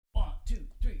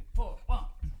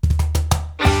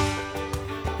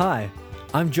Hi,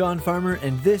 I'm John Farmer,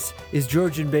 and this is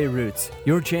Georgian Bay Roots,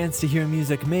 your chance to hear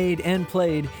music made and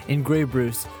played in Grey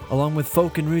Bruce, along with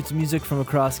folk and roots music from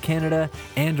across Canada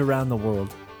and around the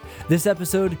world. This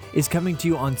episode is coming to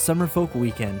you on Summer Folk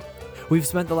Weekend. We've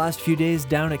spent the last few days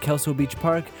down at Kelso Beach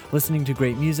Park listening to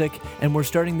great music, and we're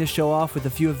starting this show off with a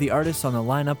few of the artists on the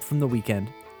lineup from the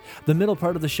weekend. The middle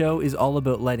part of the show is all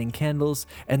about lighting candles,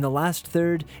 and the last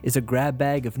third is a grab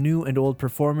bag of new and old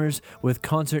performers with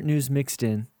concert news mixed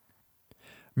in.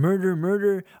 Murder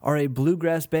Murder are a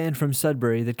bluegrass band from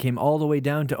Sudbury that came all the way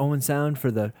down to Owen Sound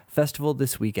for the festival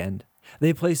this weekend.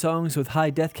 They play songs with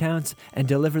high death counts and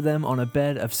deliver them on a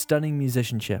bed of stunning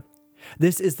musicianship.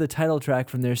 This is the title track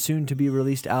from their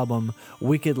soon-to-be-released album,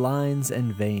 Wicked Lines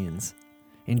and Veins.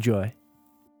 Enjoy.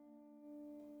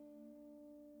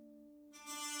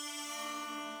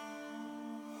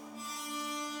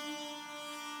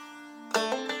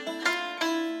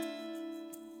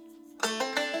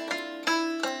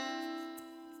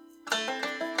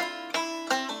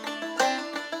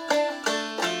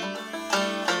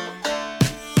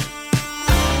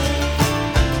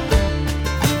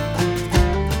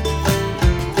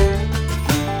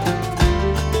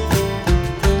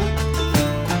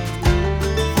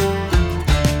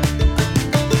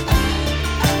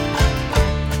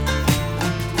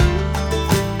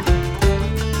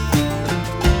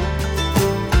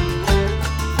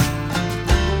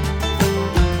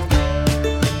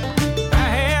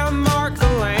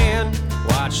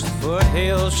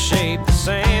 Shape the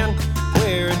sand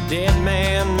where a dead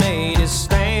man made his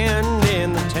stand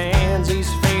in the Tansies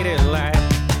faded light.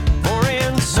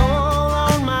 Pouring soul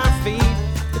on my feet,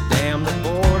 but damn the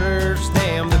borders,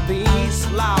 damn the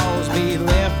beast. Laws be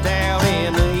left out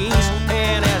in the east,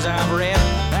 and as I've read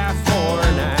that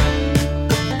fortnight,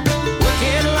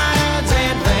 wicked lines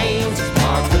and veins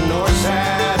mark the north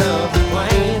side of the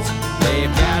plains.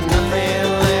 They've got nothing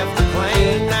left to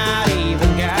claim, not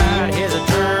even God his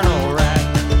eternal.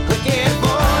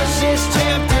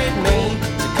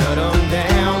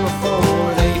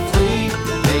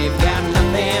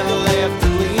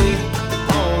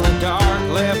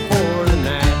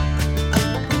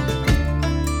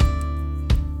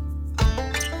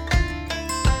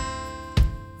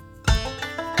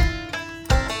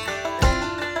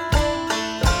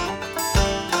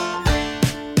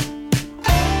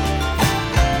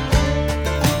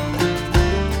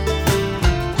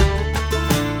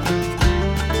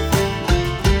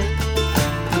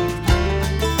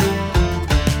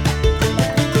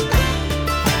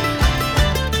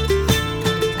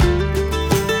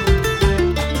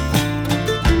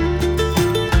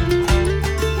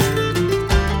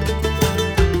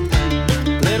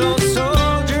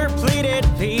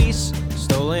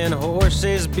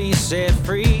 Be set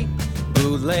free,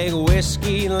 bootleg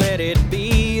whiskey, let it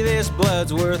be. This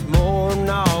blood's worth more than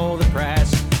all the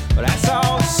price. But I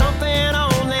saw something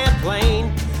on that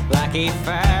plain, like a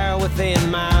fire within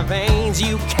my veins.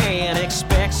 You can't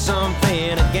expect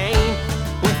something to gain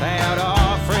without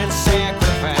offering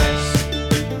sacrifice.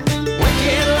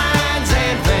 Wicked lines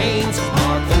and veins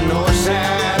mark the north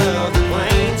side of the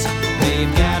plains.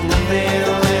 They've got nothing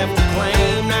left to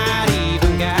claim, not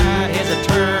even God his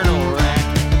eternal.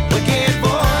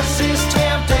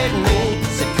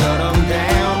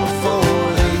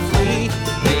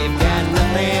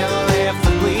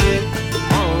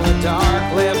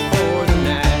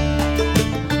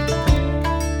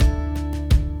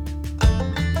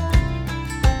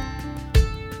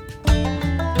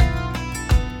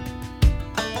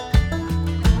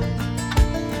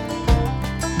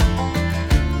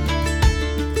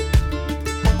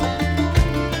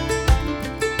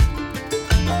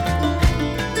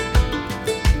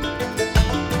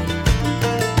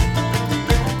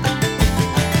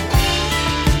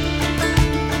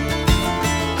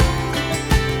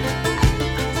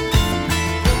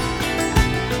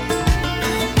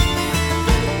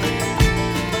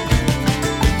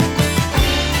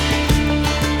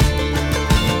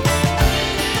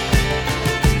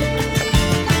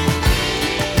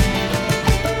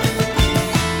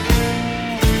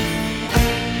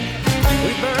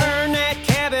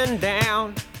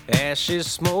 Ashes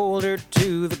smoldered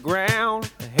to the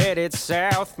ground, headed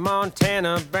south,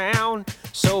 Montana bound.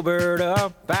 Sobered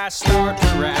up, I start to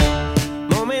write.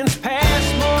 Moments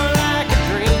pass more like a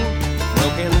dream,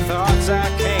 broken thoughts I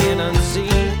can't unsee.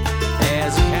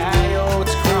 As the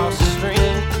coyotes cross the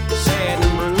stream, sad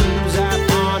and bruised, I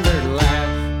pondered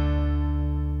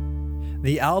life.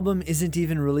 The album isn't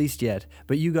even released yet,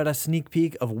 but you got a sneak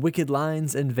peek of Wicked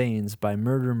Lines and Veins by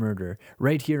Murder Murder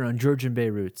right here on Georgian Bay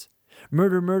Roots.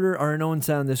 Murder Murder are in Owen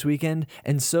Sound this weekend,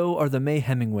 and so are the May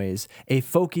Hemingways, a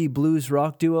folky blues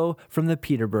rock duo from the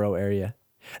Peterborough area.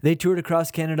 They toured across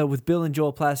Canada with Bill and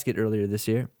Joel Plaskett earlier this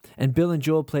year, and Bill and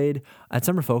Joel played at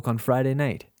Summerfolk on Friday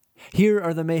night. Here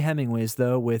are the May Hemingways,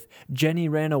 though, with Jenny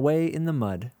Ran Away in the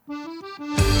Mud.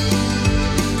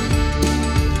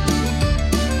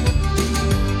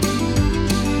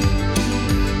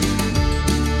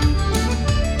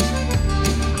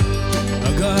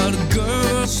 I got a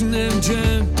girl, she named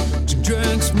Jen. She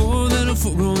drinks more than a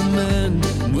full-grown man.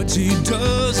 And what she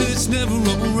does, it's never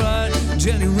alright.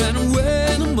 Jenny ran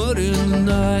away in the mud in the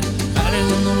night, hiding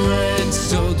in the rain,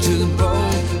 soaked to the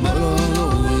bone, mud all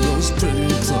over those pretty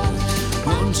clothes.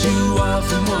 Want you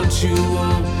off and want you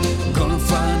on, I'm gonna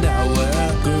find out where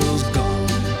that girl's gone.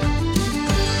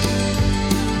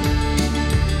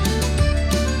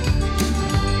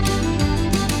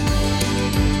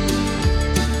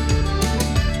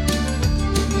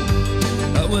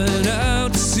 Went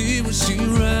out to see where she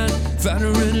ran. Found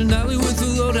her in an alley with a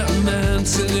low-down man.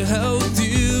 Said to hell with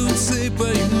you and sleep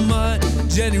where you might.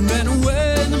 Jenny ran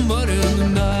away in the mud in the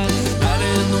night,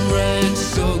 hiding in the rain,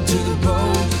 soaked to the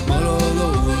bone, mud all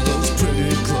over those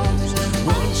pretty clothes.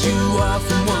 Want you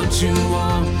off and want you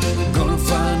on, I'm gonna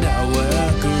find out where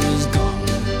that girl's gone.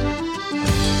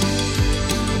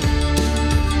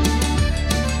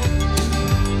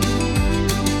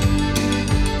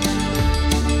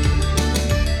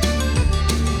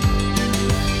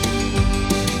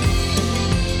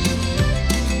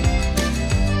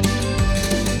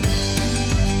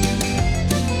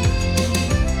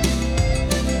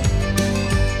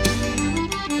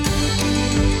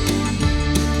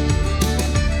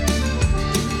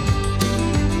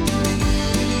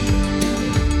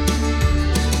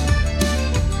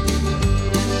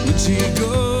 She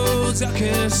goes, I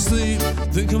can't sleep,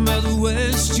 thinking about the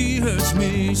way she hurts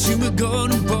me. She would go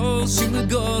to balls, she would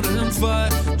go to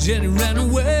fight. Jenny ran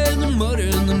away in the mud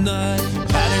in the night,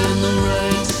 hiding in the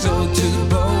rain, soaked to the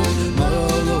bone, mud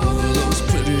all over those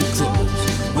pretty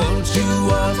clothes. Want you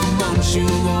off and want you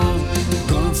on,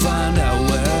 gonna find out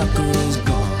where that girl's gone.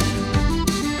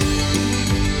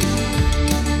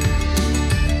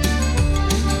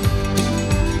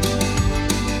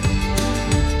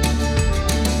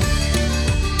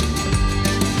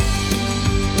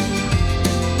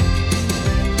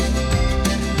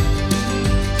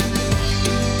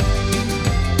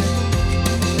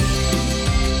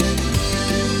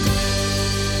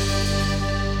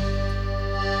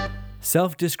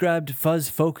 Self-described fuzz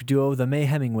folk duo The May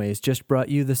Hemingways just brought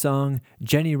you the song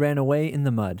Jenny Ran Away in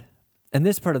the Mud. And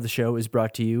this part of the show is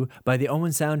brought to you by the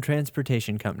Owen Sound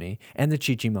Transportation Company and the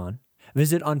Chi-Chi-Mon.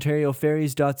 Visit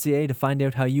ontarioferries.ca to find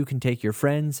out how you can take your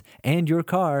friends and your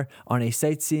car on a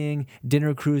sightseeing,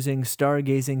 dinner cruising,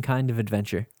 stargazing kind of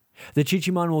adventure. The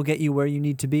Chi-Chi-Mon will get you where you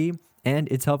need to be, and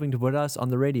it's helping to put us on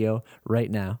the radio right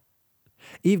now.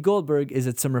 Eve Goldberg is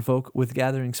at Summerfolk with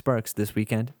Gathering Sparks this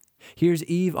weekend. Here's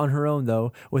Eve on her own,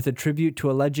 though, with a tribute to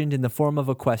a legend in the form of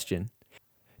a question.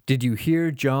 Did you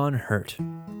hear John Hurt?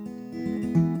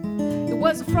 It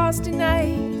was a frosty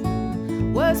night,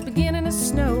 was beginning to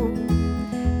snow,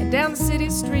 and down the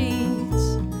city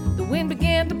streets, the wind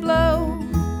began to blow.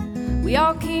 We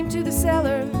all came to the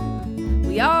cellar,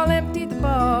 we all emptied the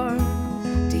bar,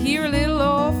 to hear a little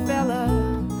old fella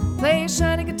play a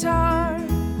shiny guitar.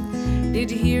 Did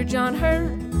you hear John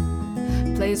Hurt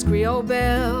play his Creole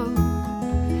bell,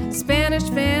 Spanish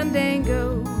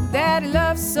fandango that he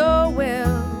loved so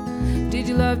well? Did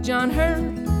you love John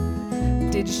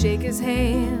Hurt? Did you shake his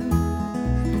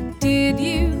hand? Did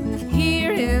you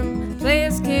hear him play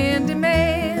his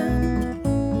Candyman?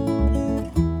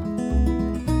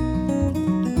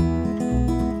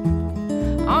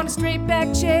 On a straight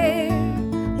back chair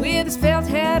with his felt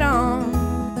hat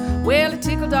on, well, it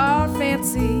tickled our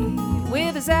fancy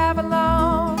with his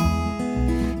Avalon.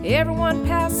 Everyone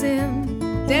passing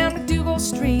down McDougal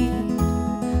Street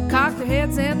cocked their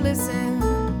heads and listened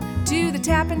to the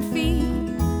tapping feet.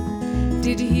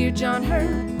 Did you hear John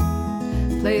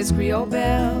Hurt play his Creole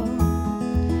bell,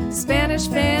 Spanish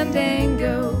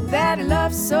fandango that he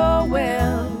loved so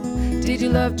well? Did you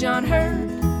love John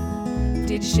Hurt?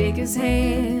 Did you shake his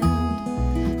hand?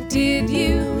 Did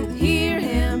you hear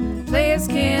him play his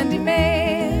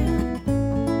Candyman?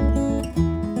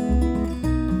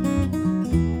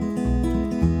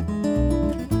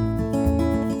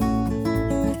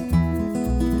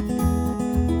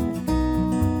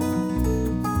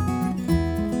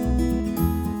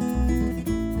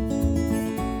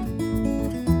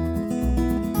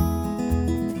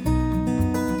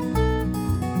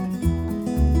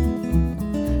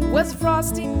 Was a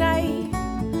frosty night,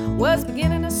 was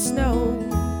beginning to snow,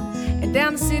 and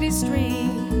down the city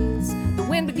streets, the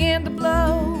wind began to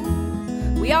blow.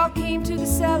 We all came to the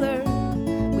cellar,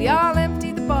 we all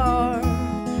emptied the bar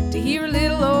to hear a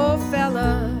little old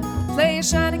fella play a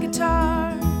shiny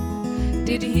guitar.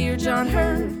 Did you hear John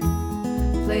Hurt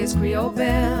play his Creole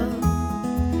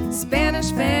bell?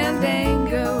 Spanish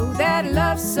fandango that he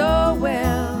loved so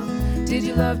well. Did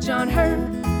you love John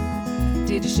Hurt?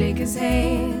 Did you shake his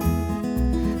hand?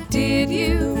 Did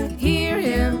you hear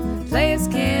him play his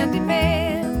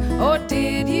Candyman? Or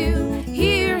did you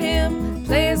hear him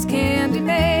play his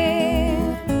Candyman?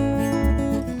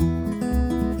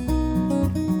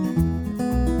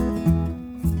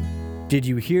 Did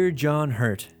you hear John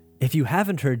Hurt? If you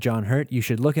haven't heard John Hurt, you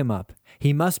should look him up.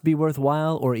 He must be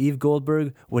worthwhile, or Eve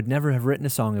Goldberg would never have written a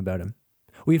song about him.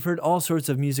 We've heard all sorts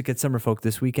of music at Summerfolk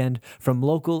this weekend, from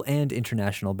local and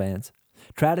international bands.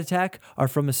 Trad Attack are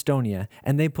from Estonia,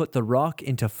 and they put the rock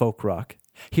into folk rock.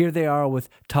 Here they are with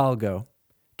Talgo.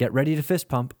 Get ready to fist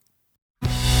pump.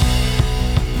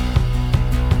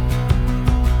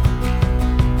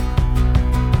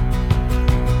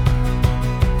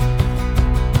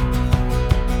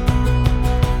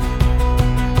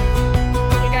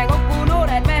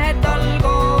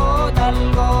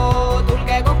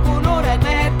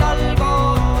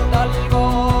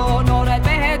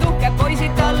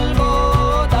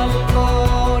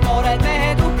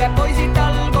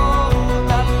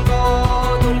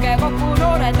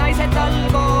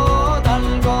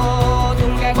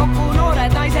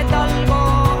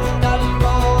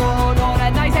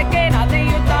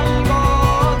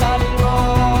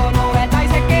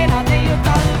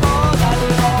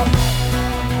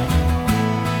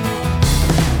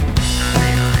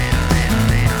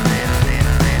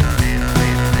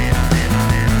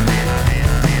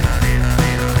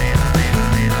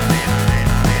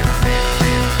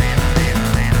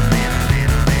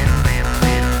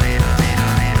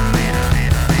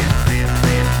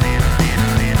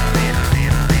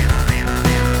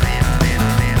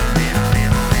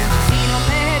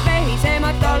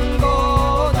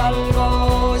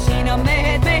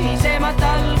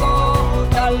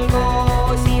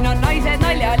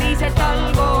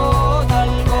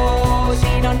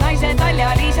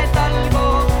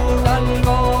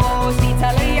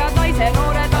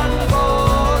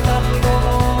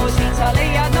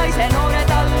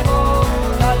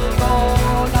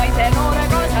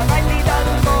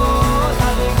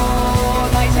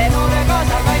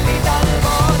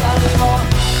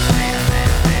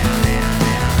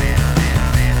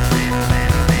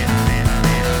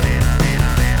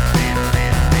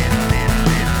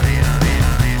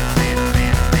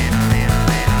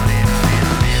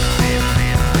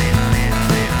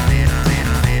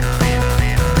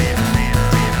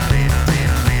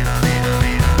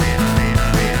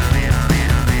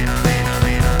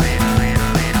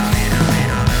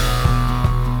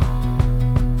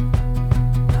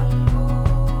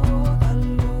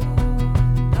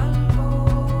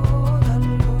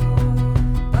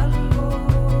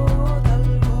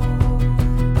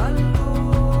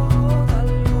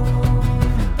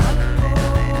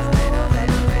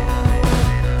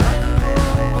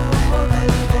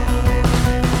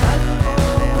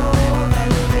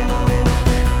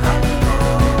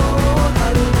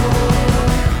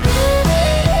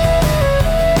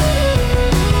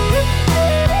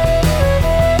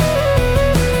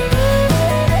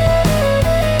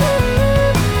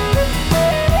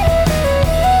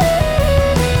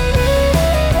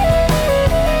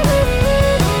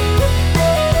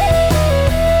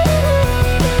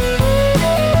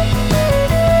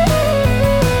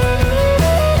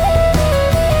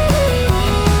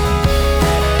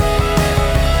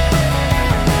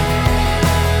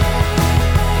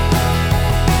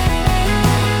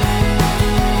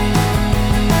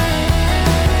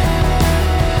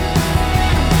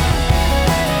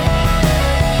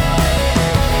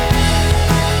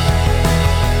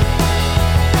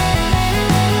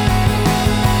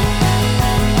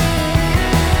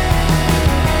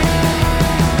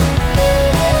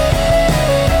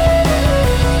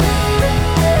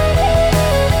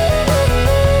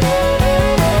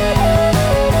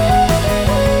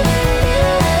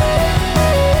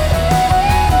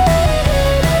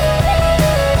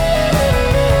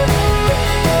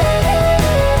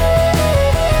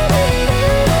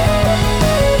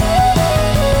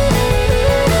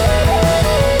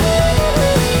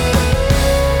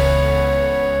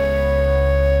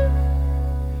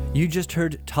 just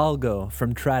heard Talgo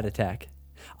from Trad Attack.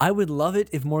 I would love it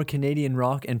if more Canadian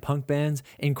rock and punk bands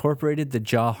incorporated the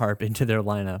jaw harp into their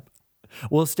lineup.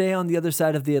 We'll stay on the other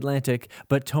side of the Atlantic,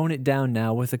 but tone it down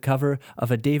now with a cover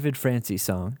of a David Francis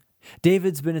song.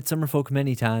 David's been at Summerfolk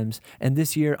many times, and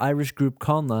this year Irish group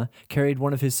Conla carried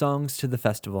one of his songs to the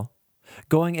festival.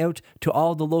 Going out to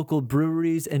all the local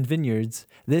breweries and vineyards,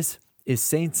 this is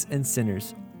Saints and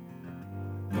Sinners.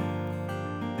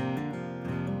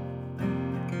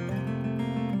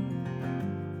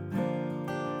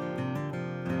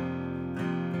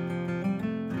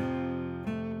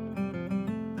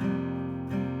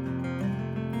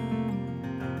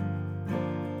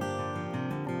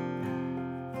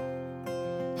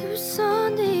 It was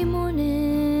Sunday morning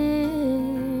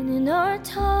in our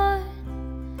town,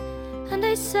 and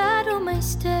I sat on my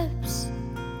steps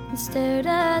and stared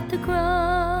at the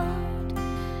ground,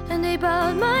 and I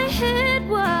bowed my head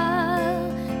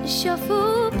while I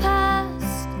shuffled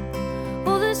past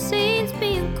all the saints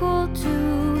being called to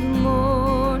the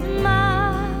morning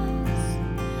mass.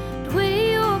 And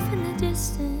way off in the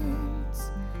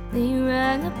distance they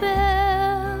rang a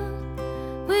bell.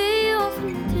 Way off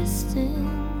in the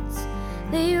distance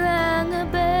they rang a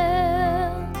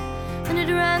bell, and it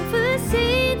rang for the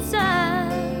saints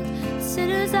and the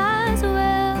sinners as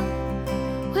well.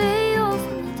 Way off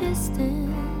in the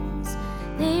distance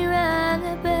they rang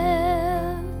a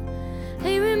bell.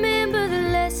 I remember the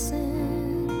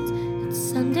lessons at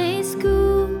Sunday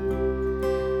school,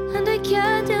 and I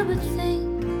can't help but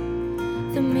think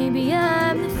that maybe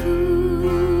I'm the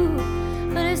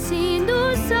fool, but I've seen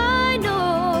no sign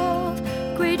of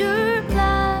greater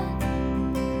plan,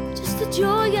 just the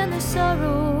joy and the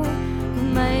sorrow of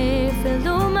my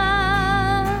fellow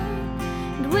man.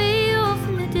 And way off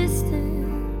in the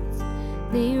distance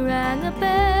they rang a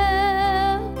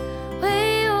bell.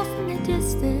 Way off in the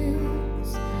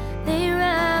distance they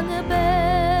rang a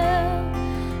bell,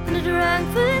 and it rang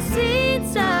for the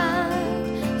saints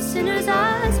and the sinners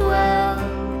as well.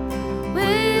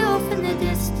 Way off in the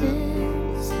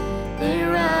distance they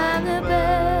rang a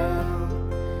bell,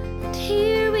 and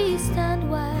here we stand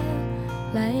while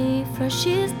life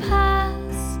rushes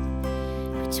past,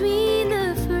 between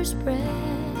the first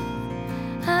breath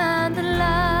and the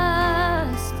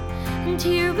last. And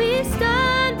here we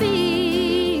stand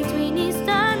between east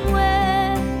and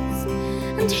west,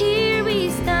 and here we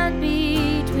stand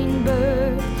between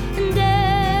birth and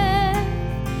death.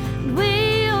 And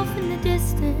way off in the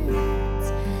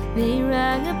distance they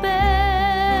rang a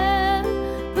bell.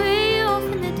 Way off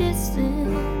in the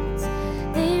distance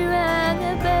they rang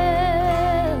a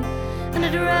bell, and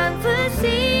it rang for the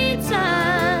saints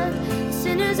and the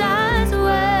sinners as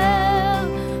well.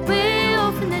 Way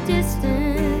off in the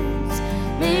distance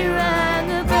they rang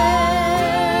a bell.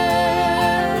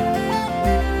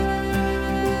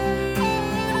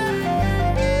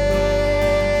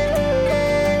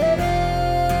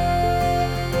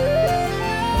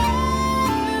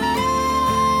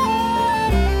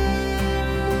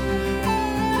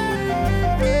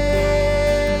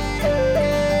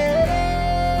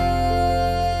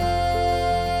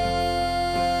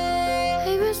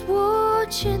 I was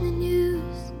watching the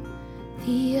news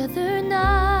the other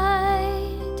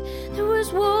night. There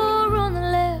was war on the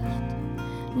left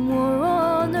and war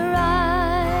on the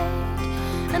right,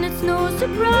 and it's no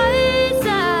surprise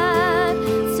that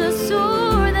so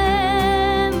sore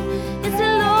them. It's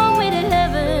a long way to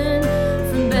heaven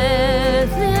from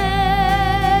Bethlehem.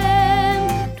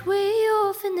 And way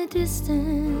off in the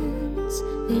distance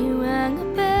they rang a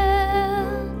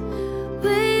bell.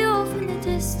 Way off in the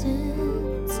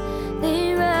distance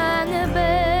they rang a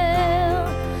bell,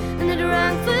 and it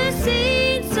rang for the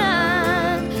saints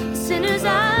and the sinners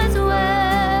as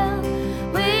well.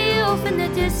 Way off in the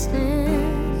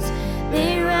distance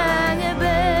they rang a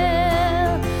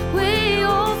bell. Way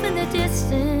off in the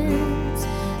distance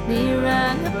they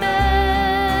rang a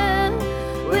bell.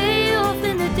 Way off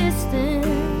in the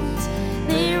distance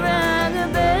they rang a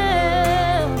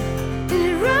bell, and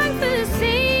it rang for the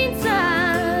saints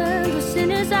and the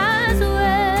sinners as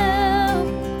well.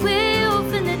 Way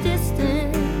off in the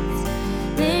distance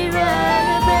they rang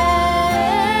a bell.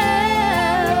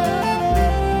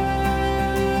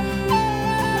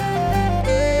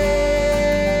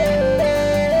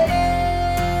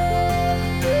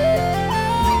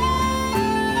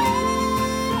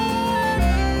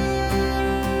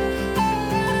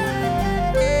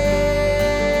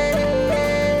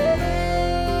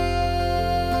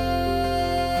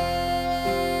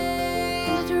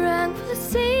 And it rang for the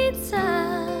saints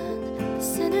and the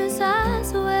sinners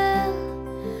as well.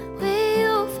 Way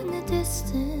off in the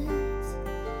distance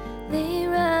they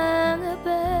rang a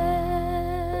bell.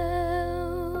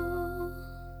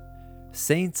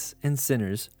 Saints and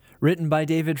Sinners, written by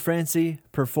David Francie,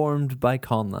 performed by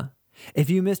Conla. If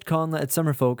you missed Conla at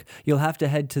Summerfolk, you'll have to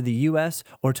head to the US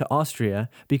or to Austria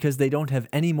because they don't have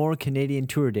any more Canadian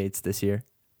tour dates this year.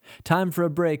 Time for a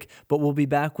break, but we'll be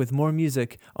back with more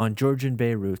music on Georgian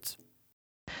Bay Roots.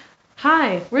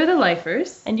 Hi, we're the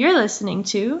Lifers, and you're listening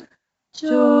to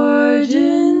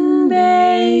Georgian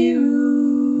Bay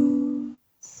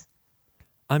Roots.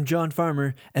 I'm John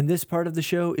Farmer, and this part of the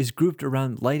show is grouped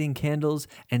around lighting candles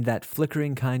and that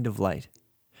flickering kind of light.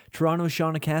 Toronto's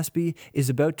Shauna Caspi is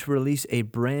about to release a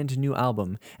brand new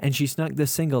album, and she snuck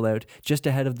this single out just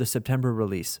ahead of the September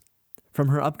release. From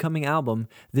her upcoming album,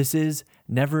 this is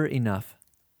Never Enough.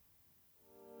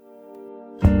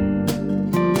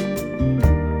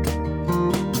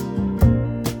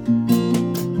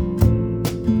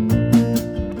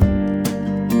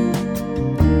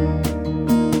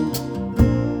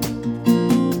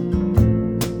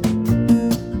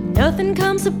 Nothing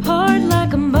comes apart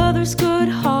like a mother's good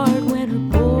heart when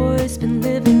her boy's been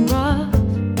living rough.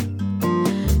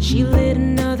 She lit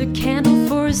another candle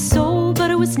for his soul,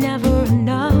 but it was never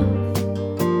enough.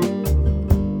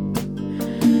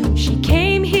 She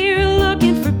came here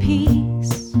looking for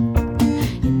peace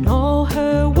in all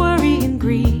her worry and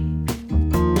grief,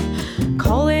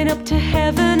 calling up to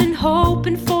heaven and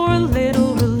hoping for a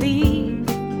little relief.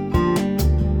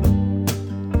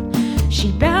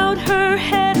 She bowed her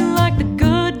head like the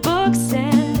good book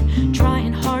said,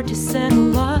 trying hard to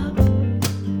settle up.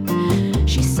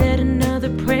 She said another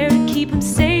prayer to keep him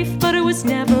safe, but it was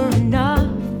never enough.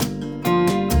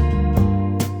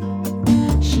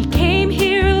 She came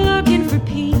here looking for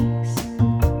peace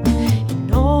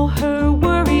in all her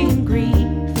worry and grief,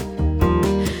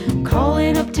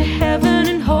 calling up to heaven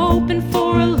and hoping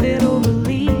for a little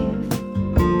relief.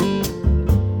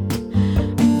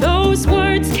 Those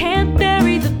words can't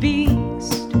bury the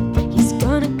beast. He's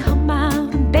gonna come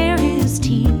out and bare his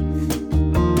teeth,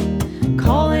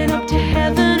 calling up to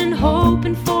heaven and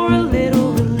hoping for a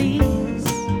little release.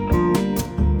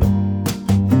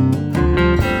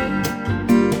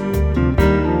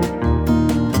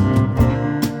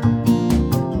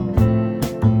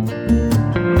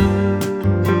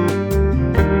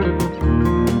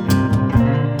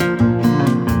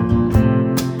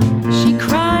 She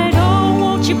cried, oh,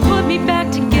 won't you put me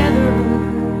back together?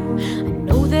 I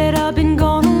know that I've been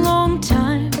gone a long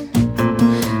time.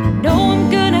 I know I'm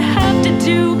gonna have to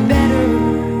do better,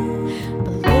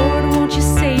 but Lord, won't you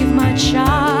save my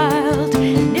child?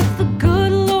 And if the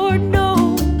good Lord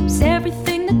knows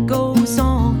everything that goes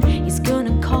on, he's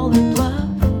gonna call her bluff.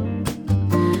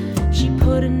 She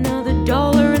put another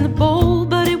dollar in the bowl,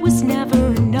 but it was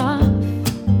never enough.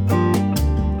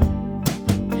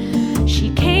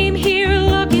 She came here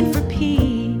looking for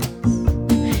peace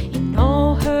in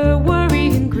all her worry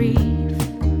and grief,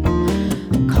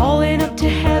 calling up to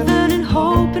heaven and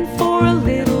hoping for a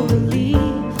little relief.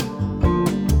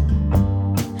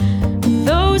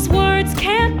 Those words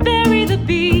can't bury the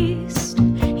beast.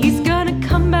 He's gonna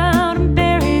come out and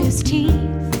bare his teeth,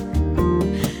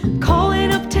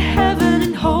 calling up to heaven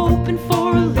and hoping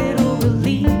for a little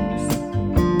release.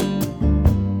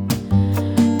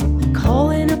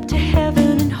 Calling up to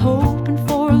heaven and hoping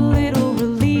for a little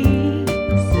release.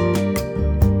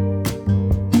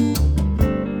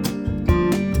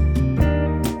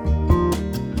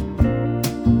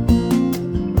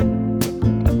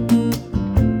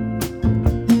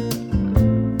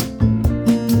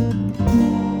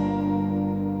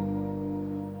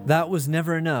 That was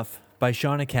Never Enough by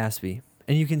Shauna Caspi,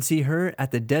 and you can see her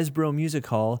at the Desborough Music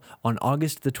Hall on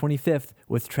August the 25th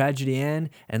with Tragedy Ann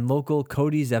and local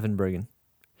Cody Zevenbergen.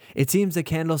 It seems the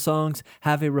candle songs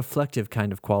have a reflective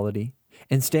kind of quality,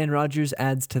 and Stan Rogers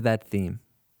adds to that theme.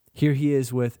 Here he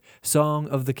is with Song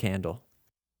of the Candle.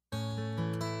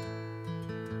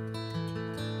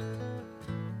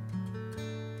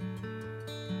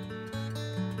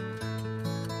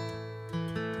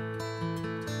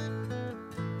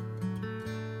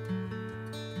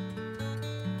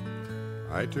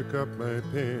 I took up my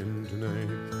pen tonight,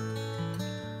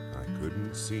 I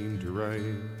couldn't seem to write.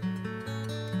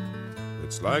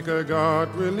 It's like I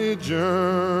got religion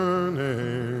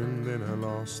and then I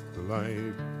lost the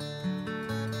light.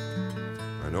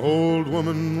 An old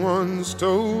woman once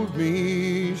told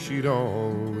me she'd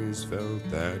always felt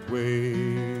that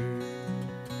way.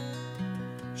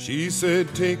 She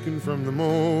said, taken from the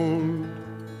mold,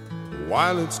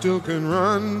 while it still can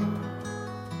run,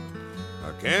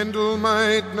 a candle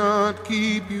might not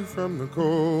keep you from the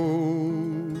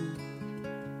cold,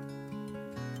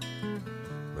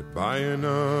 but buy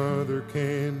another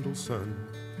candle, son,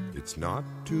 it's not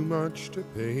too much to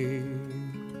pay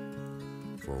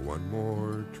for one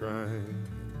more try.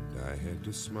 And I had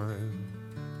to smile,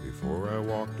 before I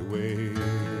walked away.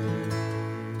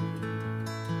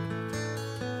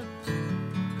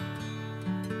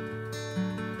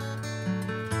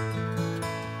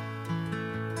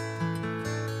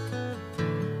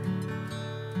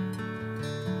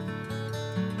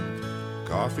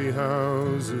 Coffee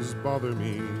houses bother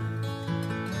me,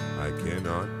 I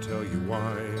cannot tell you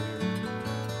why,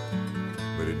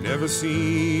 but it never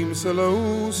seems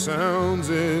hello sounds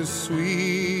as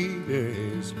sweet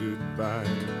as goodbye.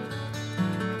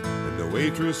 And the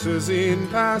waitresses in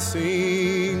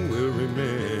passing will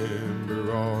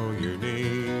remember all your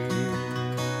names.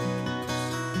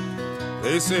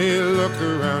 They say look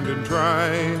around and try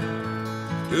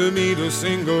to meet a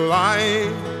single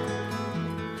eye.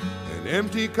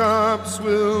 Empty cups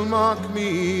will mock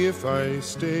me if I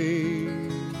stay.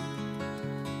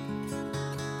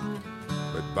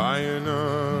 But by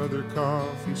another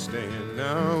coffee stand,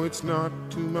 now it's not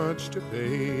too much to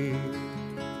pay.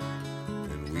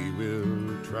 And we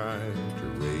will try to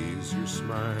raise your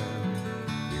smile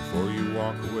before you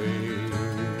walk away.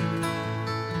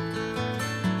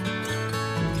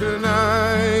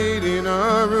 Tonight in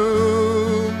a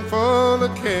room full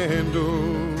of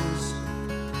candles,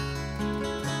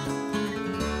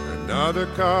 another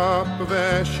cup of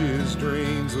ashes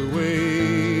drains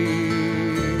away.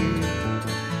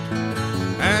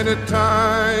 And at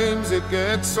times it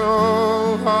gets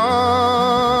so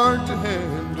hard to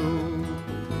handle,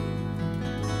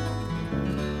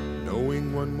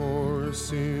 knowing one more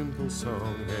simple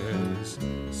song has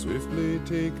swiftly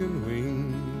taken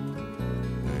wing,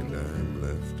 and I'm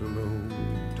left alone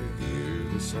to hear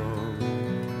the song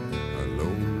a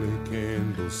lonely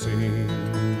candle sing.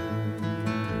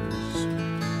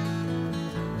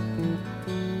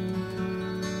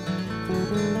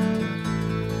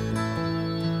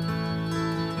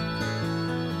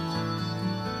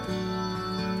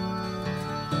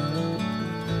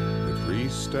 The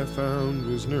priest I found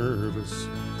was nervous.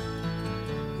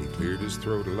 He cleared his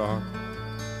throat a lot,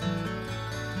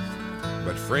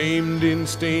 but framed in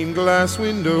stained glass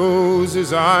windows,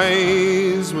 his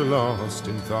eyes were lost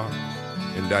in thought.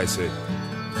 And I said,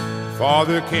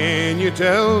 Father, can you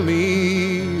tell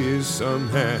me, is some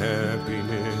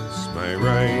happiness my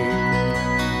right?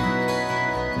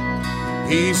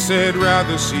 He said,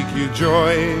 rather seek you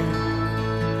joy,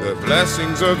 the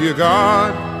blessings of your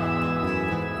God,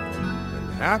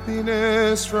 and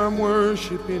happiness from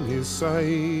worship in his sight.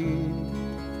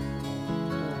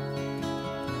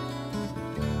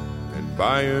 And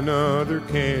buy another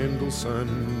candle,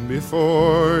 son,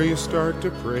 before you start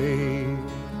to pray.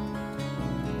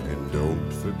 And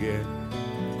don't forget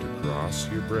to cross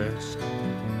your breast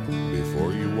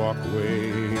before you walk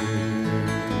away.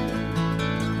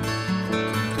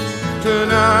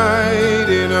 Tonight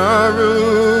in a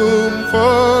room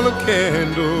full of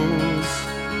candles,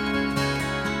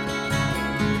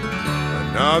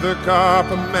 another cup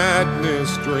of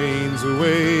madness drains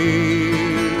away.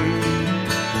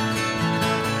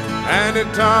 And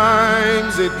at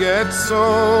times it gets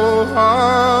so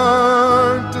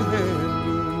hard to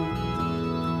handle,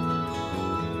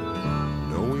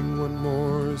 knowing one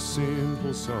more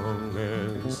simple song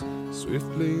has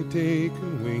swiftly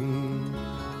taken wing.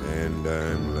 And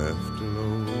I'm left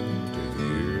alone to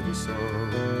hear the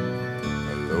song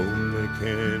a lonely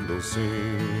candle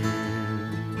sings.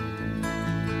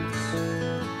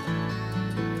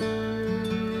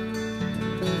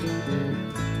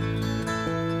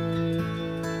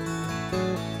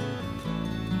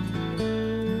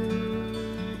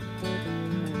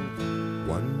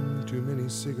 One too many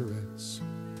cigarettes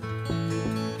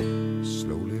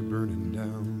slowly burning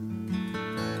down.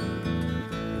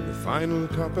 Final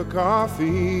cup of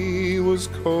coffee was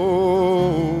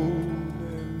cold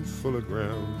and full of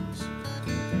grounds,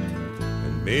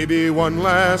 and maybe one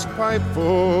last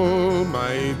pipeful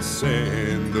might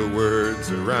send the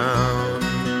words around.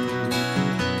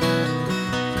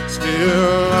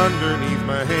 Still underneath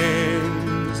my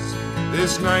hands,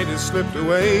 this night has slipped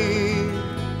away.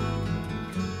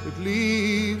 It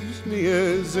leaves me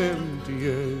as empty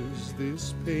as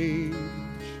this page.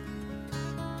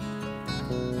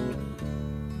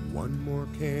 One more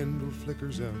candle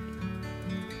flickers out,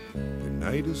 the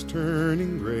night is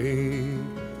turning gray,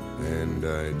 and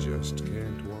I just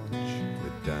can't watch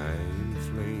the dying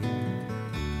flame.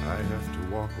 I have to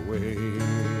walk away.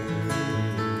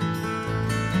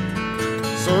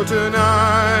 So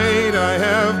tonight I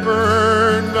have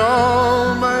burned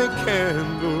all my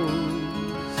candles,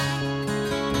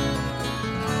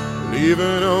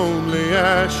 leaving only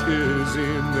ashes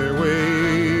in their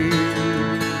way.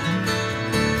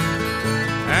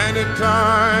 And at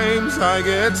times I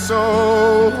get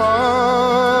so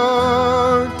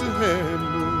hard to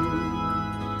handle.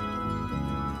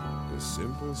 The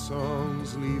simple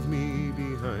songs leave me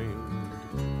behind.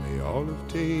 They all have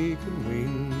taken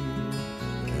wing,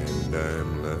 and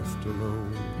I'm left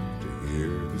alone to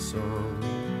hear the song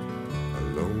a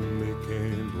lonely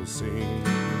candle sings.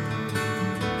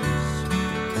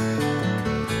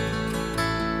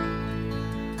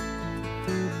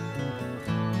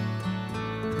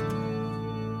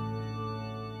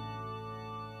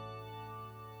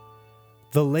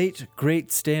 The late, great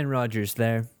Stan Rogers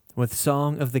there, with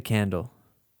Song of the Candle.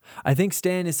 I think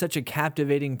Stan is such a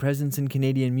captivating presence in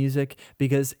Canadian music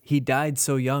because he died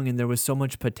so young and there was so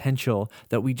much potential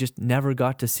that we just never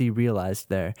got to see realized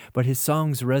there, but his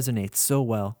songs resonate so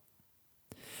well.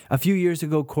 A few years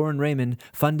ago, Corin Raymond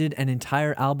funded an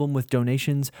entire album with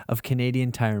donations of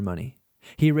Canadian Tire money.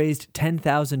 He raised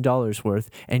 $10,000 worth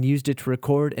and used it to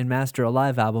record and master a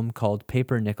live album called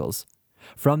Paper Nickels.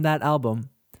 From that album,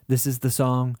 this is the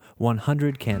song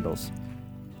 100 Candles.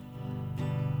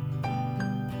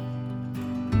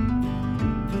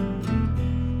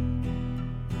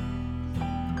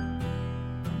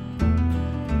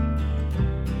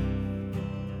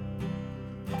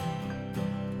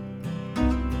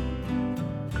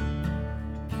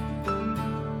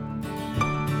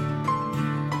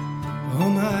 Oh,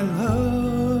 my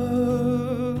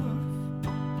love,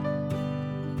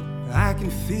 I can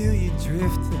feel you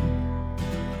drifting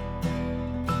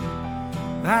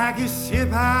like a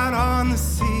ship out on the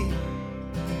sea,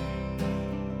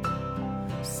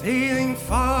 sailing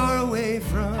far away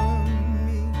from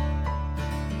me.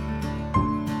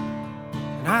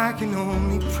 And I can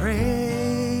only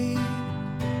pray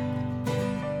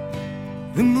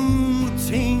the moon will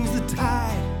change the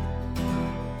tide,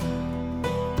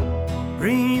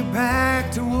 bring you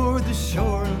back toward the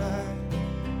shoreline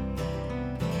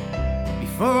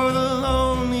before the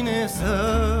loneliness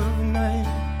of night.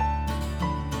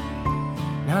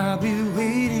 I'll be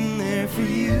waiting there for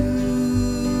you.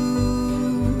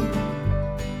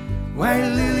 White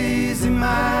lilies in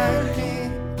my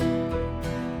hand,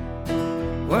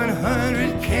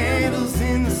 100 candles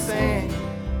in the sand.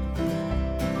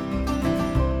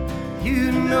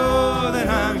 You know that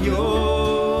I'm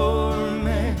your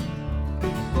man.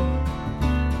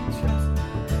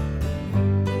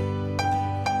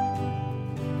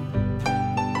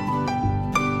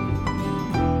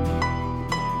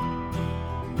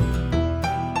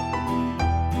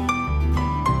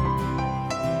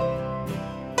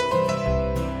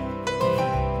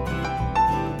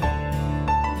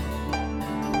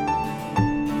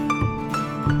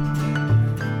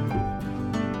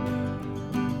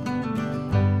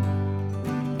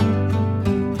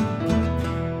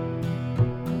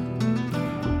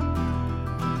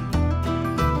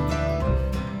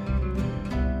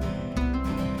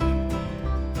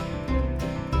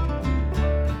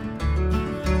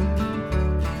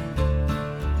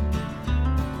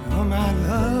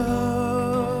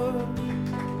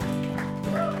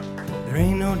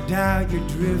 Doubt you're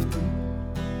drifting,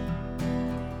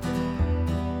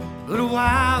 but a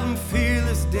wild and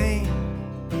fearless dame,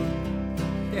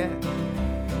 yeah,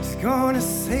 she's gonna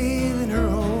sail in her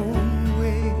own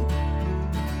way.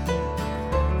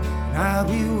 And I'll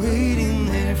be waiting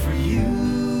there for you.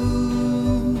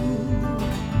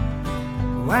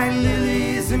 White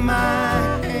lilies in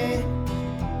my hand,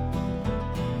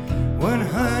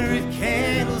 100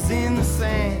 candles in the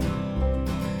sand.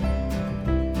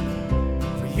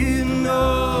 You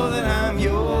know that I'm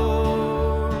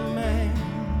your man.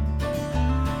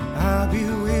 I'll be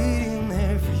waiting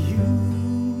there for you.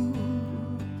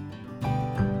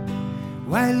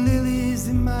 White lilies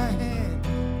in my hand,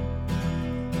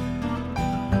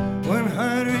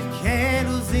 100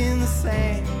 candles in the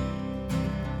sand.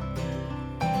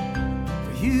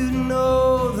 For you to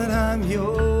know that I'm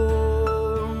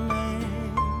your man.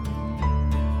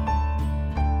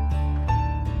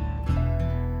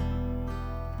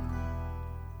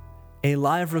 A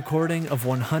live recording of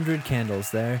 100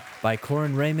 Candles there by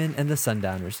Corin Raymond and the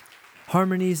Sundowners.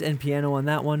 Harmonies and piano on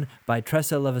that one by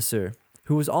Tressa Levasseur,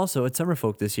 who was also at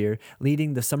Summerfolk this year,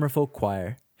 leading the Summerfolk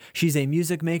Choir. She's a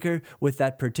music maker with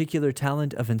that particular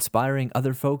talent of inspiring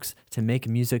other folks to make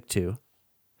music too.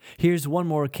 Here's one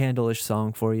more candle-ish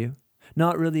song for you.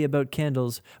 Not really about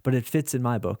candles, but it fits in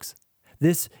my books.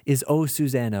 This is Oh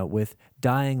Susanna with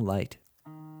Dying Light.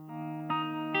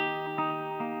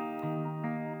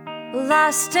 Well,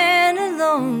 I stand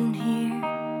alone here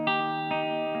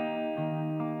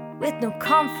with no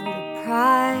comfort or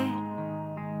pride,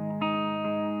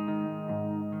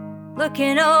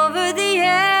 looking over the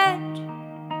edge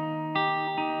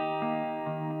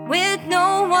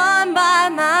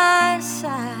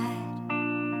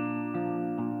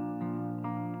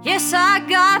once I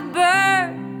got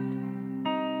burned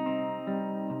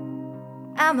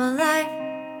and my life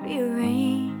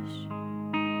rearranged.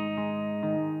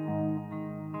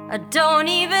 I don't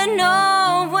even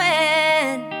know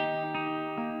when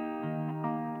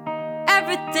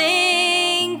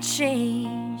everything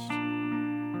changed.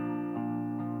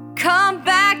 Come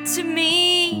back to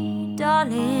me,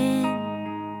 darling.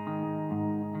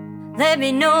 Let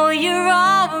me know you're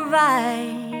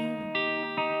alright.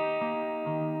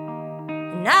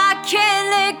 And I can't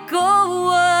let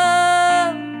go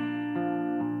of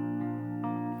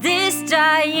this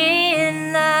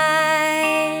dying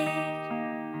light.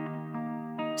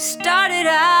 Started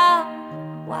out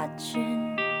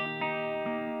watching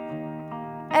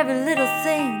every little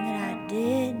thing that I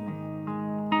did.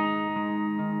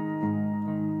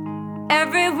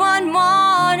 Everyone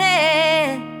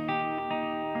wanted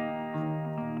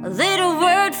a little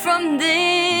word from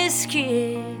this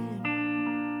kid.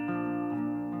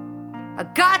 I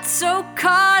got so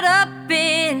caught up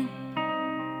in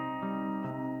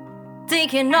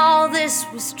thinking all this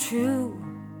was true.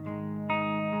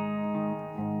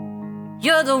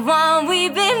 You're the one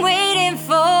we've been waiting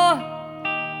for.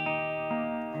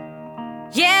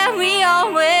 Yeah, we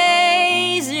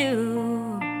always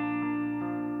knew.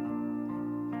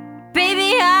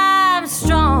 Baby, I'm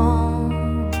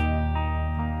strong,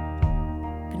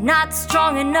 but not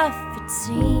strong enough, it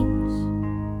seems,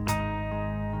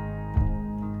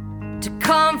 to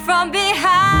come from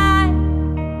behind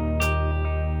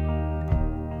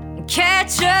and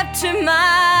catch up to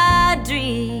my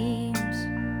dreams.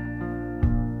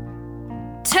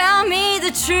 Tell me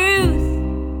the truth.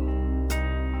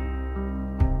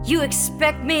 You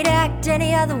expect me to act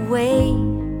any other way?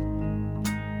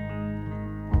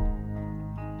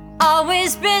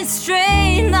 Always been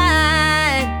straight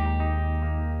line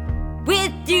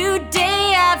with you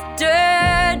day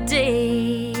after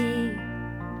day.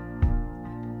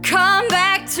 Come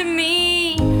back to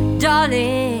me,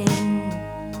 darling.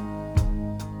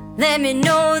 Let me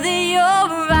know that you're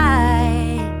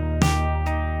right.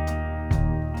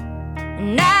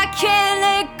 And I can't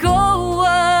let go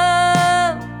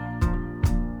of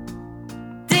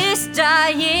this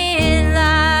dying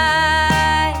light.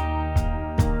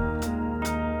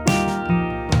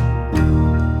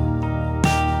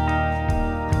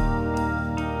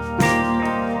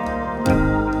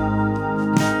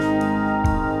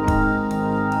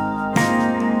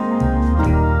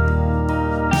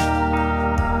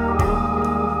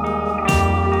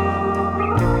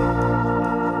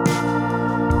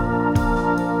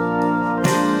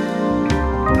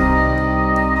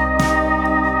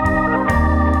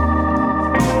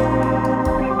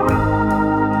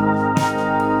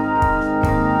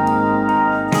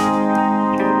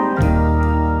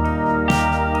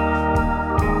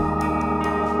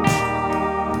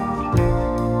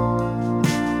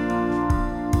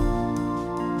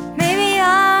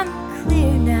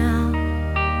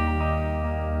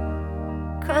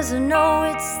 I know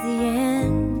it's the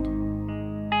end.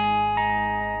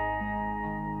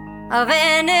 I've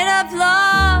ended up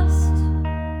lost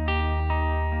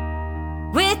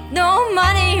with no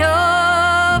money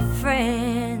or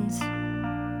friends.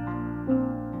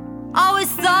 Always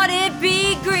thought it'd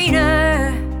be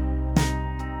greener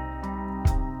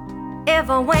if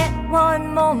I went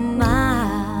one more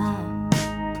mile.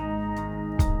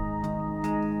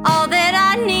 All that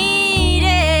I needed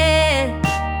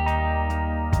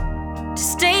to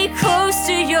stay close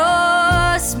to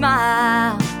your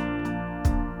smile.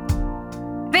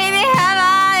 Baby, have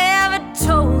I ever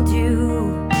told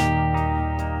you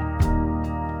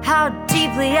how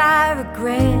deeply I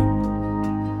regret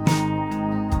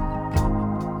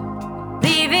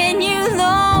leaving you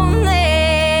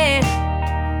lonely?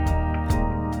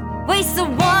 Waste the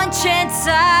one chance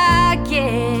I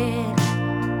get.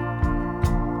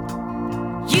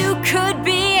 You could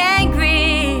be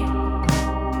angry,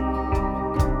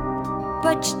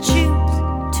 but you choose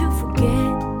to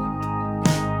forget.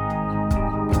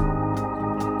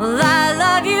 Well, I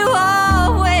love you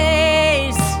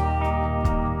always.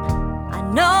 I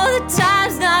know the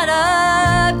time's not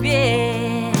up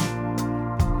yet.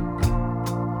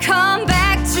 Come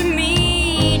back to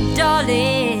me,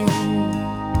 darling.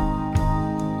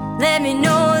 Let me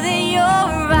know that you're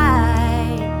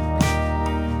right.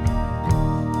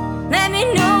 Let me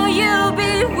know you'll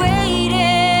be waiting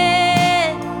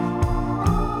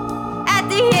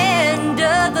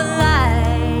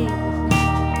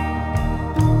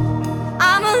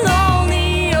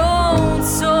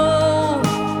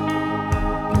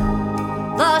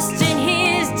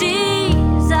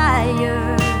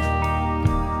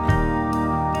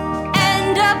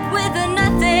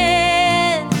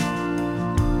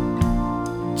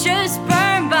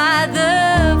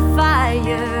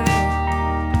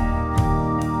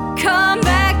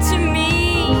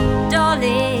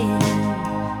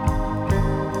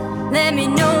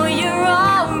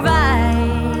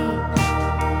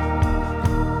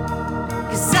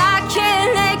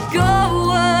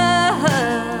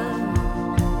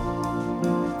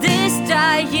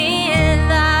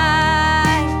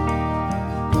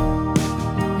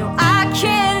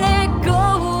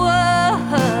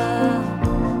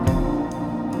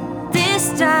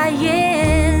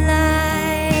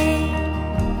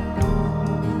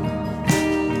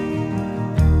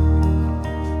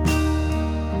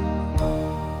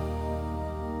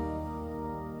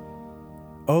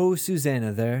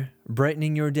Susanna there,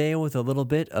 brightening your day with a little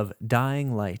bit of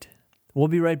Dying Light. We'll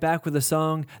be right back with a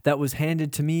song that was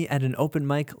handed to me at an open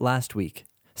mic last week.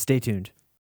 Stay tuned.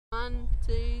 1,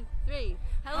 2, 3.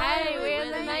 Hey,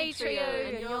 we're the May Trio,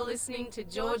 and you're listening to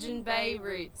Georgian Bay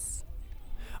Roots.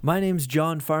 My name's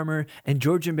John Farmer, and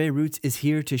Georgian Bay Roots is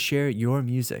here to share your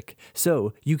music.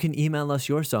 So you can email us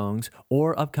your songs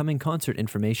or upcoming concert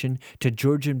information to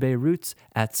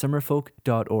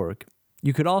georgianbayroots@summerfolk.org.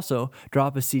 You could also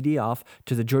drop a CD off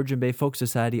to the Georgian Bay Folk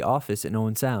Society office in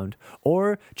Owen Sound,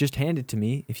 or just hand it to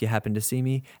me if you happen to see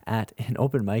me at an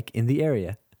open mic in the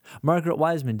area. Margaret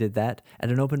Wiseman did that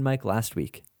at an open mic last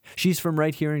week. She's from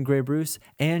right here in Grey Bruce,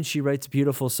 and she writes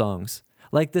beautiful songs,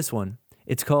 like this one.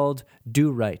 It's called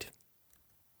Do Right.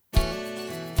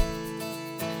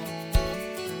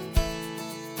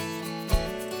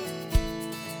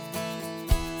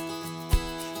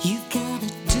 You gotta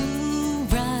do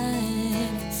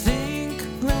right, think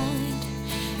right,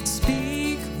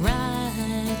 speak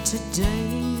right today.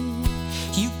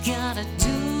 You gotta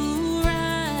do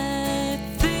right,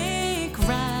 think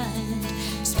right,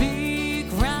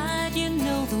 speak right, you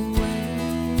know the way.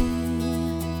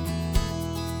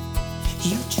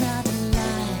 You try to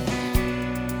lie,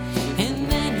 and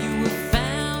then you were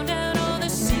found out all the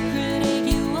secret ate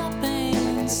you up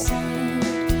inside.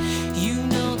 You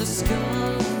know the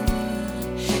score,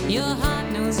 your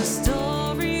heart knows a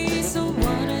story, so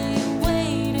what are you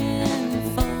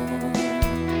waiting for?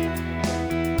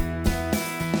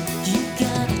 You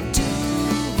gotta do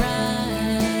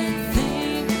right,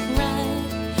 think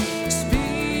right,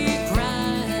 speak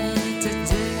right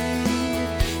today.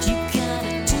 You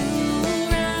gotta do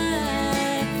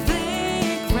right,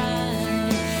 think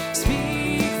right,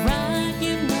 speak right,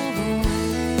 you know the way.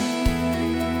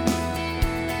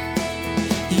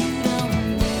 You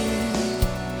don't need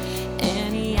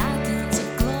any icons of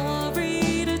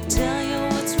glory to tell you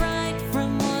what's right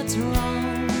from what's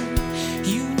wrong.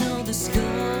 You know the score,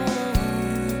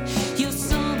 your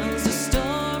soul knows the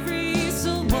story,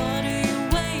 so what are you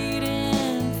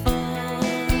waiting for?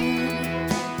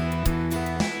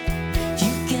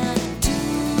 You gotta do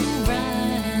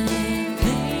right,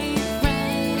 think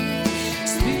right,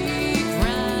 speak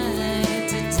right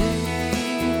today.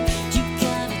 You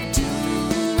gotta do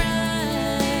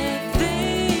right,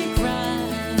 think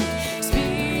right,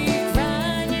 speak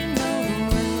right, you know the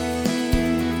way.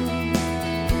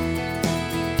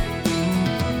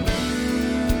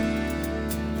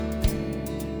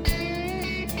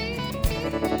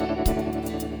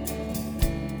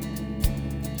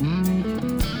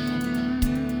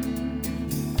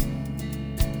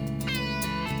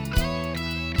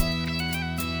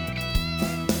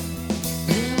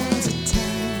 There was a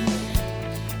time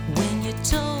when you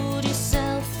told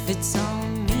yourself it's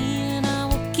on me and I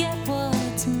will get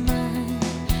what's mine.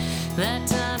 That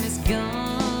time is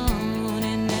gone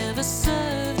and never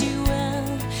served you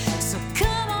well. So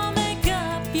come on, make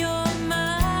up your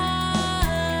mind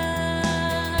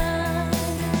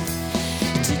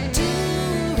to do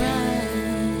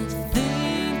right,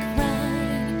 think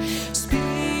right,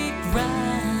 speak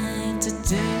right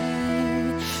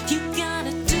today. You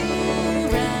gotta do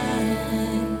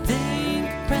right, think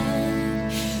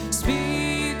right,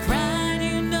 speak right,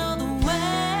 you know the way.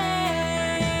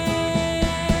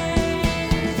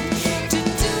 To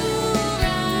do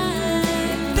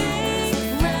right,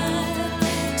 think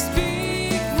right,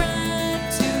 speak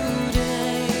right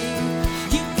today.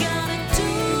 You gotta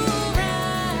do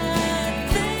right,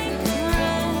 think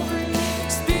right,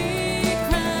 speak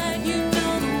right, you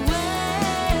know the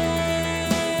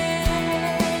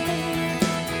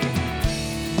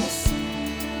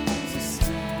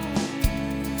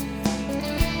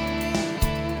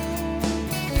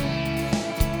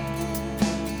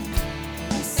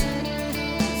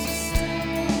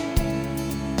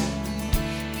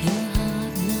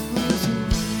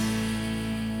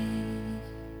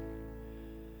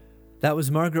That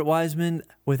was Margaret Wiseman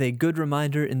with a good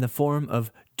reminder in the form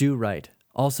of Do Right,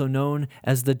 also known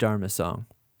as the Dharma song.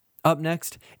 Up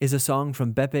next is a song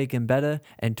from Beppe Gambetta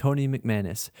and Tony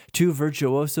McManus, two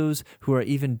virtuosos who are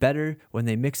even better when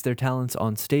they mix their talents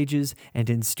on stages and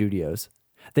in studios.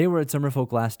 They were at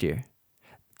Summerfolk last year.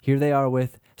 Here they are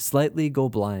with Slightly Go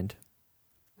Blind.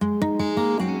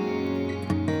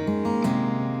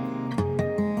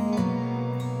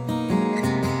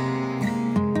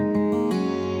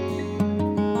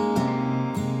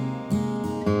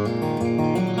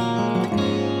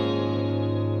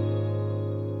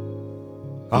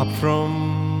 Up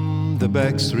from the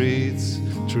back streets,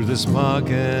 through the smog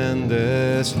and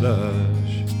the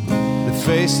slush, the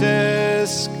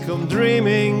faces come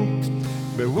dreaming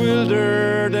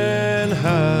bewildered and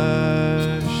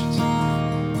hushed,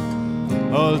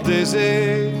 all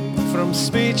dizzy from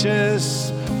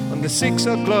speeches on the 6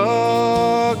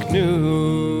 o'clock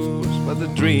news. But the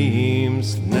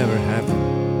dreams never happen,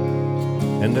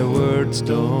 and the words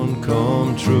don't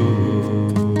come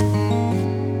true.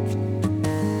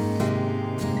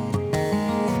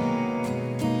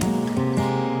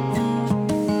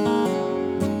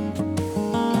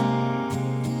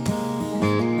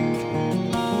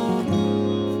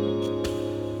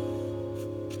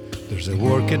 There's a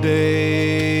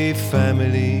workaday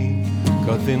family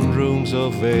caught in rooms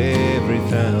of every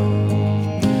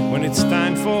town. When it's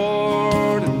time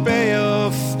for the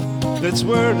payoff, that's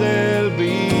where they'll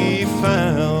be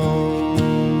found.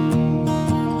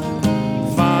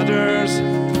 Fathers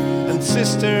and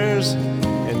sisters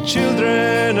and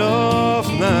children of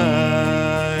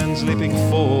 9, sleeping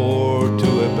 4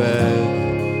 to a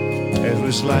bed as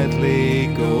we slightly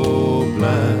go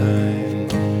blind.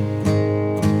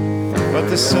 But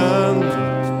the sun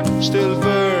still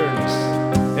burns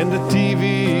and the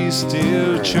TV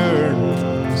still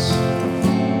churns,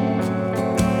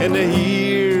 and the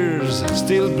years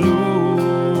still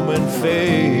bloom and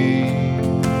fade,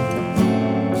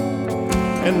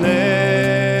 and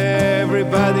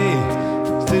everybody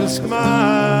still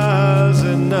smiles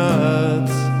and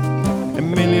nods a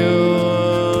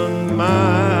million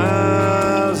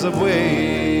miles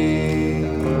away.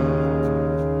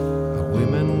 Our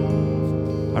women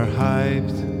are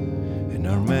hyped and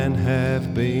our men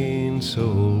have been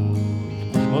sold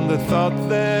on the thought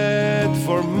that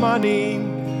for money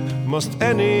most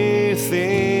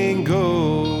anything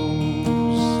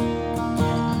goes.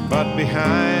 But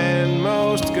behind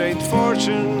most great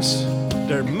fortunes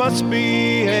there must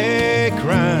be a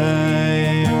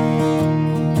crime,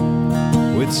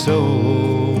 with so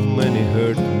many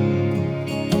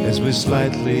hurting as we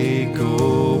slightly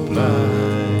go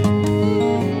blind.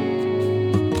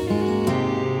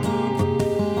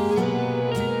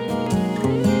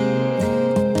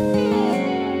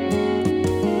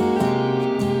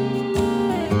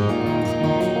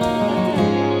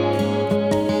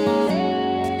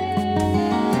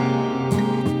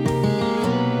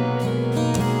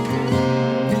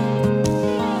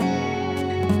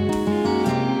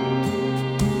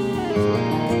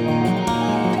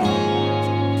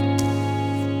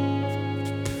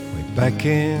 Back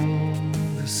in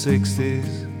the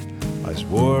 60s, I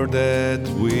swore that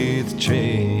we'd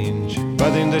change.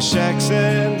 But in the shacks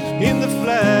and in the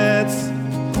flats,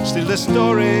 still the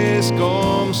stories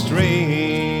come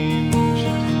strange.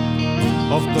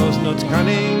 Of those not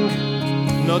cunning,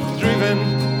 not driven,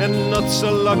 and not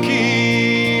so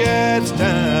lucky at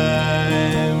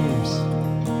times.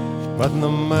 But no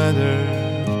matter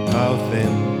how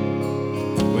thin,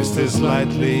 we still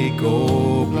slightly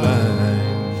go blind.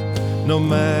 No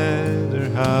matter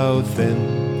how thin,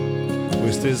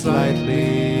 we still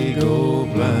slightly go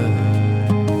blind.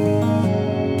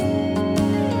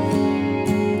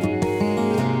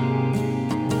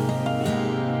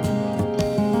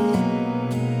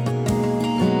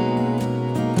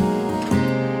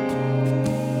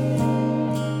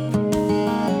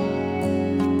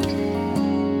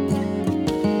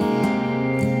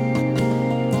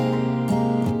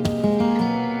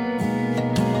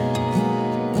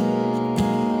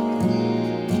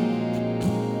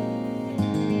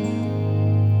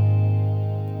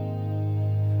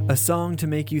 A song to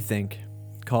make you think,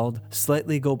 called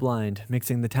Slightly Go Blind,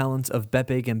 mixing the talents of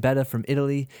Beppe Gambetta from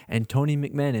Italy and Tony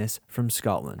McManus from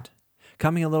Scotland.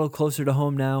 Coming a little closer to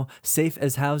home now, Safe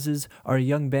as Houses are a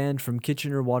young band from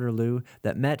Kitchener-Waterloo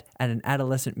that met at an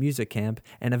adolescent music camp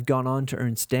and have gone on to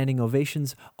earn standing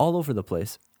ovations all over the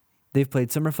place. They've played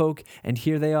Summerfolk, and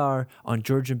here they are on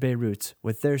Georgian Bay Roots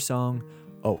with their song,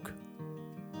 Oak.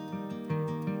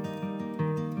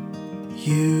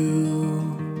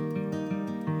 You,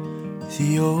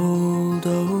 the old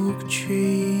oak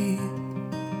tree,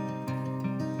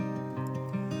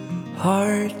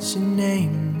 hearts and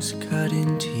names cut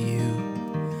into you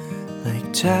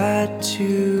like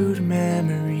tattooed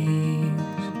memories,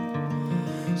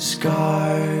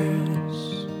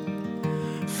 scars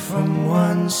from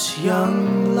once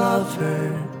young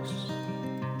lovers,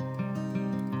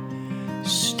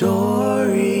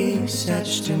 stories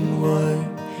etched in wood,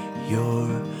 your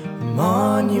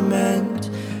monument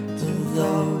to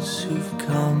those who've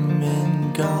come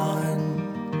and gone.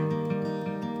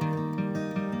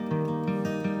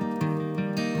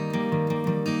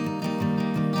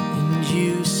 And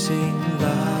you sing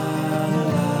la la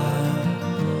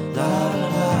la la la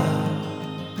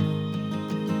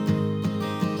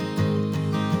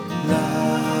la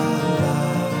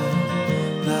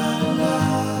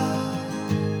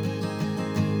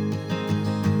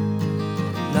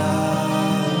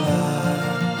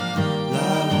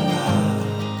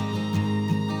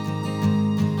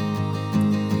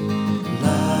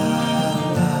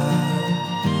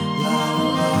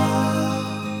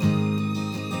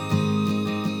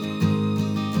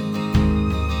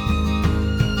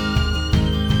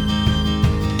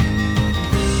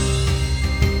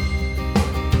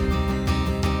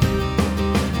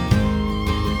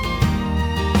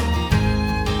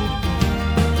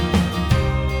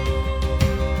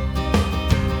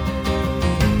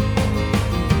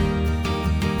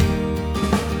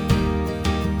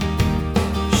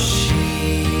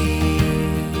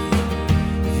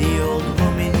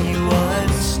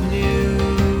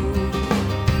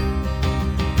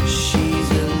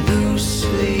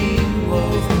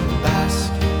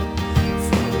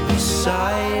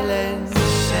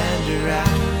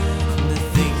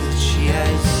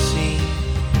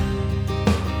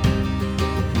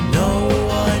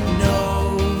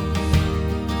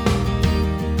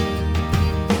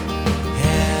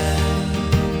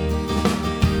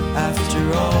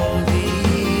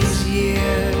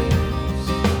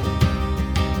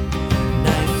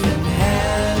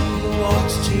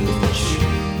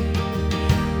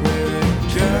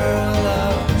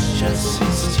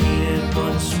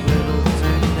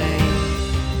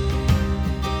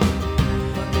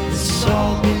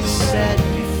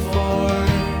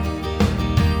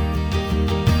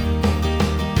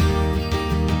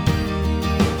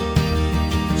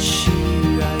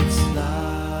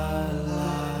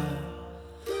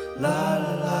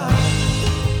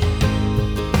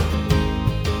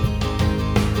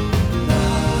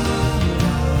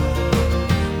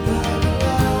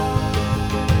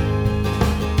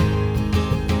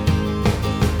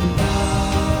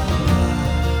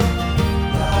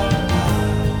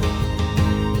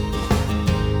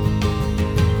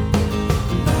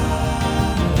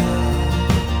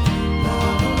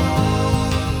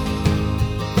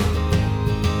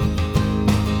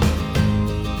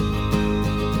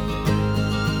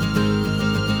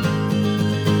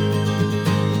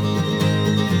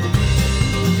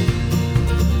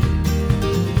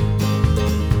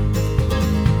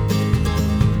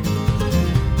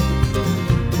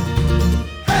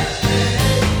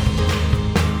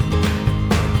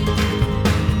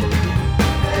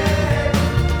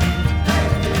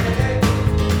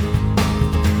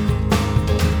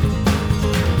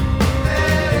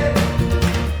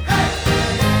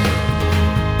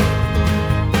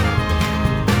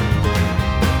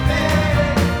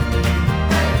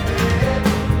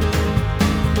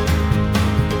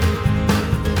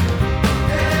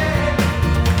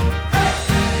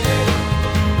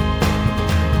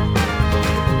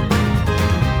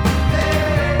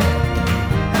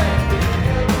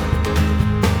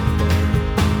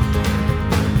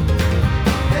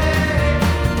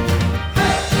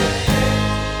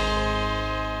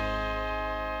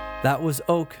That was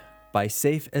Oak by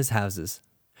Safe as Houses.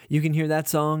 You can hear that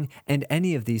song and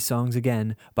any of these songs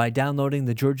again by downloading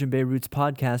the Georgian Bay Roots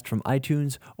podcast from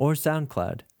iTunes or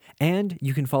SoundCloud. And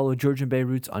you can follow Georgian Bay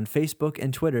Roots on Facebook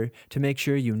and Twitter to make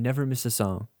sure you never miss a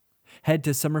song. Head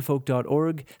to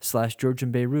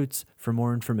summerfolk.org/Georgian Bay Roots for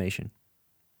more information.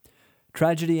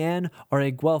 Tragedy Ann are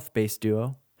a Guelph-based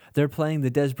duo. They're playing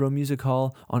the Desbro Music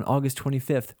Hall on August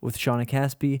 25th with Shauna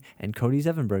Caspi and Cody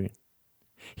Zevenbergen.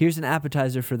 Here's an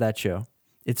appetizer for that show.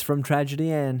 It's from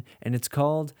Tragedy Ann, and it's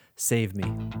called Save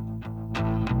Me.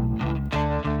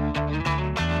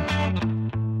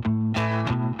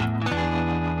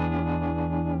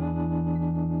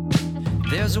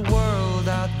 There's a world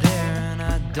out there and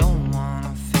I don't want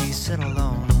to face it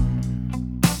alone.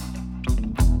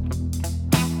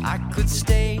 I could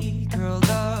stay curled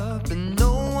up and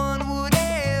no one would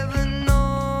ever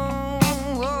know.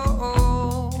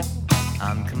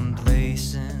 I'm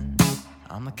complacent,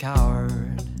 I'm a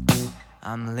coward,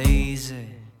 I'm lazy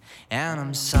and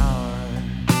I'm sour.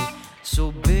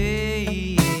 So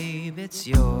babe, it's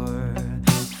your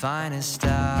finest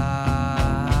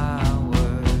hour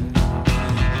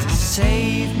to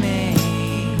save me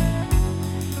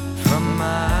from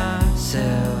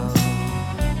myself.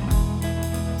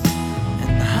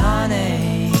 And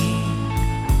honey,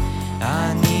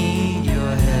 I need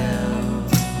your help.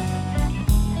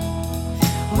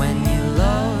 When you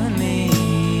love me,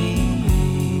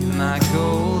 my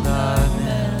cold heart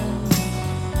melts.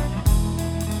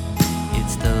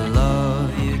 It's the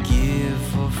love you give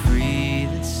for free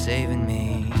that's saving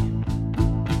me.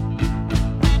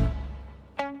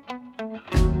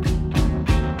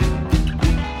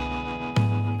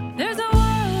 There's a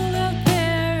world out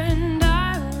there and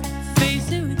I'll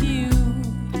face it with you.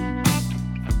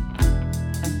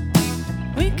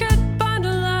 We could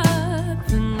bundle up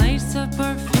and lace up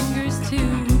our fingers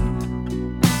too.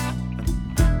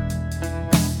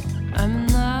 I'm in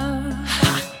love,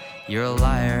 You're a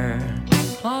liar.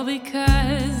 all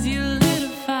because you lit a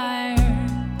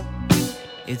fire.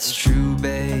 It's true,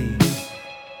 babe.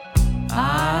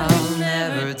 I'll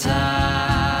never tire.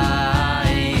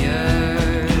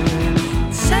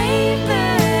 Save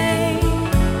me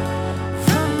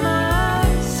from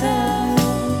myself.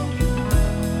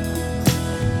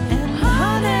 And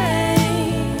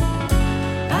honey,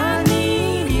 I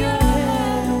need your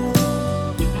help.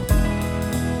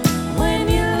 When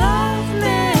you love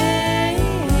me,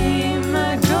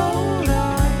 my cold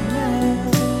heart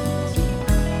melts.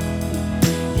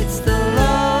 It's the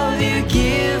love you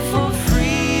give for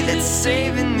free that's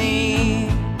saving me.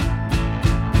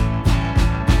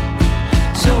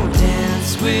 So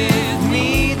dance with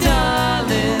me,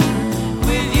 darling,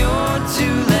 with your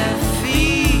two left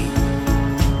feet.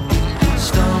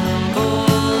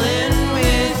 Stumbling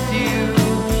with you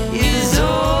is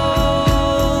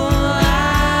all I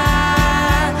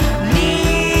need.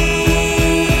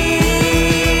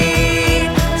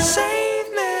 Save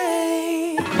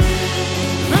me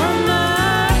from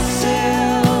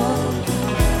myself.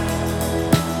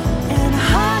 And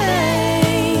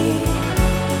honey,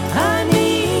 I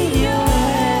need your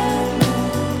help.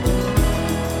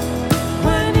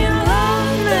 When you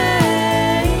love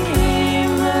me,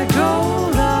 my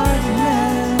cold heart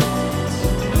melts.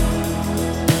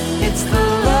 It's the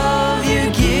love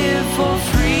you give for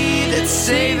free that's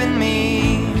saving me.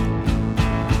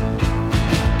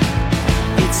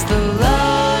 It's the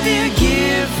love you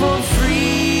give for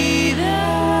free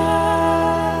that's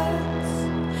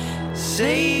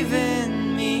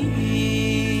saving me.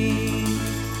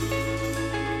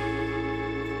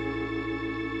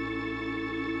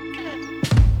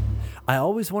 I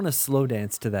always want to slow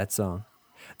dance to that song.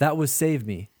 That was Save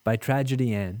Me by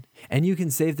Tragedy Ann, and you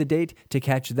can save the date to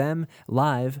catch them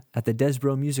live at the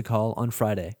Desbro Music Hall on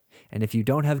Friday. And if you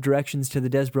don't have directions to the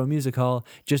Desbro Music Hall,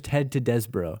 just head to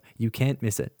Desbro. You can't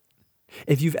miss it.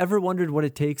 If you've ever wondered what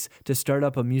it takes to start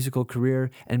up a musical career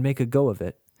and make a go of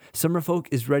it, Summerfolk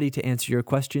is ready to answer your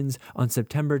questions on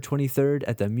September 23rd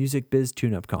at the Music Biz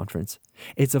Tune-Up Conference.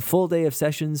 It's a full day of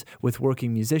sessions with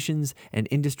working musicians and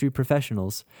industry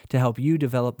professionals to help you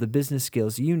develop the business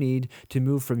skills you need to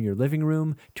move from your living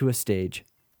room to a stage.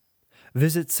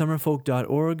 Visit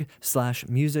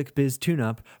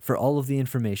summerfolk.org/musicbiztuneup for all of the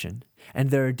information.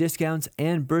 And there are discounts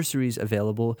and bursaries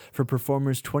available for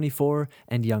performers 24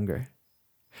 and younger.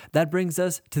 That brings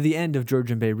us to the end of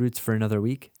Georgian Bay Roots for another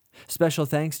week. Special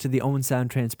thanks to the Owen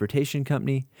Sound Transportation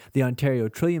Company, the Ontario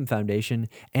Trillium Foundation,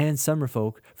 and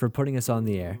Summerfolk for putting us on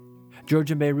the air.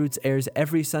 Georgian Bay Roots airs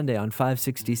every Sunday on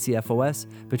 560 CFOS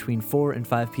between 4 and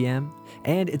 5 p.m.,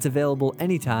 and it's available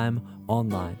anytime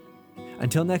online.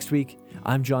 Until next week,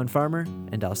 I'm John Farmer,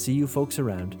 and I'll see you folks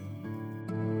around.